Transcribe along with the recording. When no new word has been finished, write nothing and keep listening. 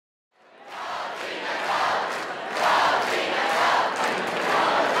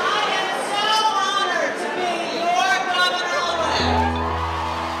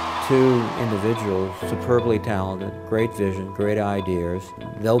two individuals, superbly talented, great vision, great ideas.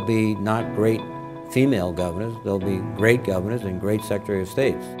 They'll be not great female governors, they'll be great governors and great Secretary of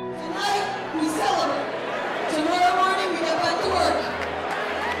States. Tonight, we celebrate. Tomorrow morning, we get back to work.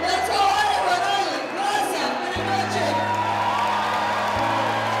 Let's go on, Rhode Island. Gracias. Buenas noches.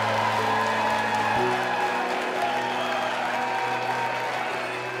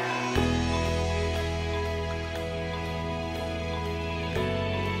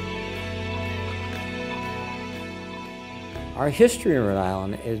 Our history in Rhode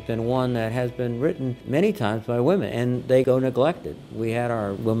Island has been one that has been written many times by women, and they go neglected. We had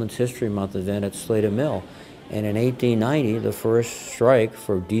our Women's History Month event at Slater Mill, and in 1890, the first strike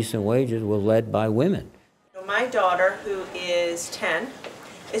for decent wages was led by women. My daughter, who is 10,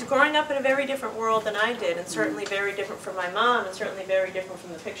 is growing up in a very different world than I did, and certainly very different from my mom, and certainly very different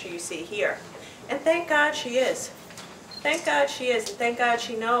from the picture you see here. And thank God she is. Thank God she is, and thank God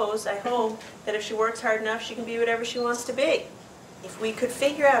she knows, I hope, that if she works hard enough, she can be whatever she wants to be. If we could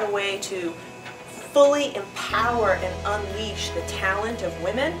figure out a way to fully empower and unleash the talent of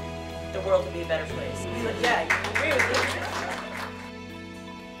women, the world would be a better place. Yeah, you agree with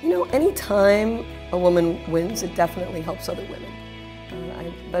me? You know, anytime a woman wins, it definitely helps other women.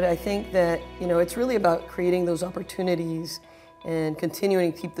 But I think that, you know, it's really about creating those opportunities and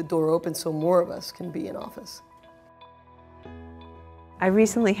continuing to keep the door open so more of us can be in office. I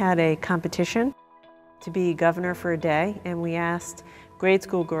recently had a competition to be governor for a day, and we asked grade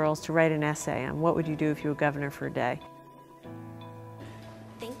school girls to write an essay on what would you do if you were governor for a day.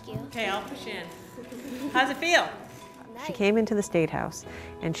 Thank you. Okay, I'll push in. How's it feel? Nice. She came into the State House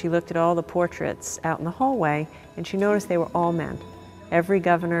and she looked at all the portraits out in the hallway, and she noticed they were all men. Every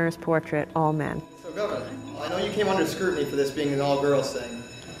governor's portrait, all men. So Governor, I know you came under scrutiny for this being an all-girls thing.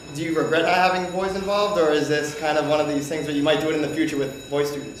 Do you regret not having boys involved, or is this kind of one of these things where you might do it in the future with boy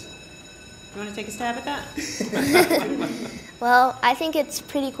students? You want to take a stab at that? Well, I think it's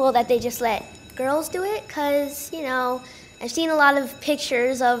pretty cool that they just let girls do it because, you know, I've seen a lot of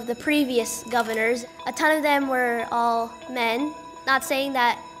pictures of the previous governors. A ton of them were all men. Not saying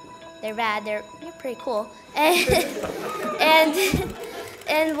that they're bad, they're pretty cool. And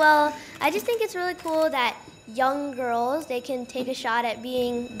well, I just think it's really cool that young girls, they can take a shot at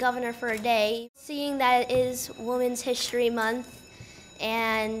being governor for a day. Seeing that it is Women's History Month,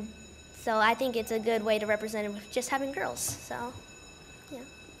 and so I think it's a good way to represent it with just having girls, so, yeah.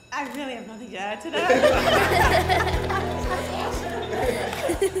 I really have nothing to add to that.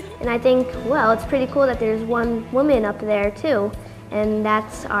 And I think, well, it's pretty cool that there's one woman up there too, and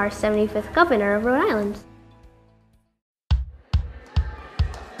that's our 75th governor of Rhode Island.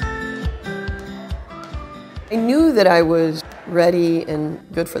 I knew that I was ready and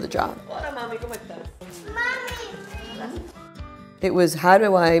good for the job. It was, how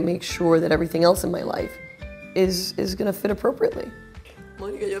do I make sure that everything else in my life is going to fit appropriately?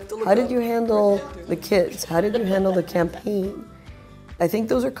 How did you handle the kids? How did you handle the campaign? I think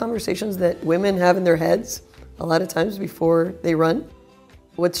those are conversations that women have in their heads a lot of times before they run.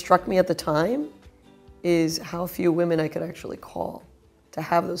 What struck me at the time is how few women I could actually call to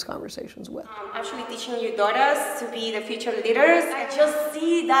have those conversations with. Actually teaching your daughters to be the future leaders. I just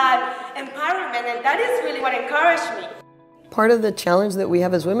see that empowerment, and that is really what encouraged me. Part of the challenge that we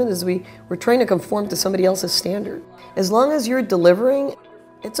have as women is we're trying to conform to somebody else's standard. As long as you're delivering,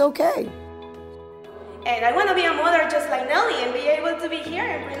 it's okay. And I want to be a mother just like Nellie and be able to be here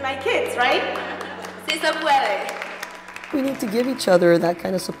and bring my kids, right? Si se puede. We need to give each other that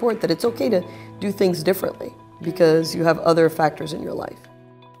kind of support, that it's okay to do things differently because you have other factors in your life.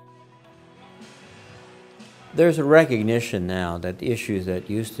 There's a recognition now that the issues that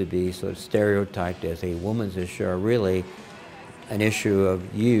used to be sort of stereotyped as a woman's issue are really an issue of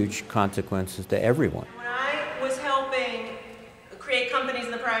huge consequences to everyone. When I was helping create companies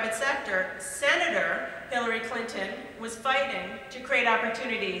in the private sector, Senator Hillary Clinton was fighting to create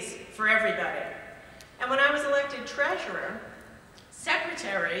opportunities for everybody. And when I was elected treasurer,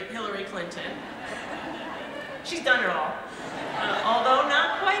 Secretary Hillary Clinton, she's done it all, although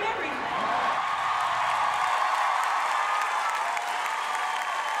not quite everything.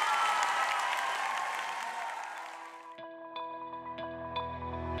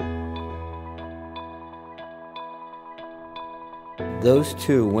 Those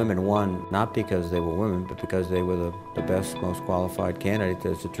two women won not because they were women, but because they were the best, most qualified candidate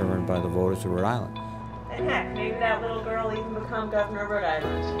as determined by the voters of Rhode Island. And heck, maybe that little girl will even become governor of Rhode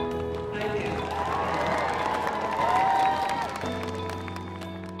Island. I do.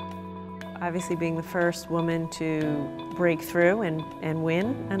 Obviously, being the first woman to break through and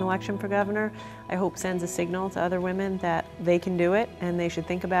win an election for governor, I hope sends a signal to other women that they can do it and they should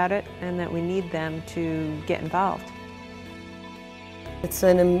think about it and that we need them to get involved. It's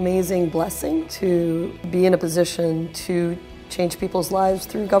an amazing blessing to be in a position to change people's lives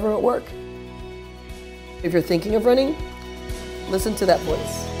through government work. If you're thinking of running, listen to that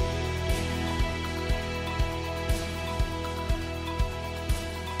voice.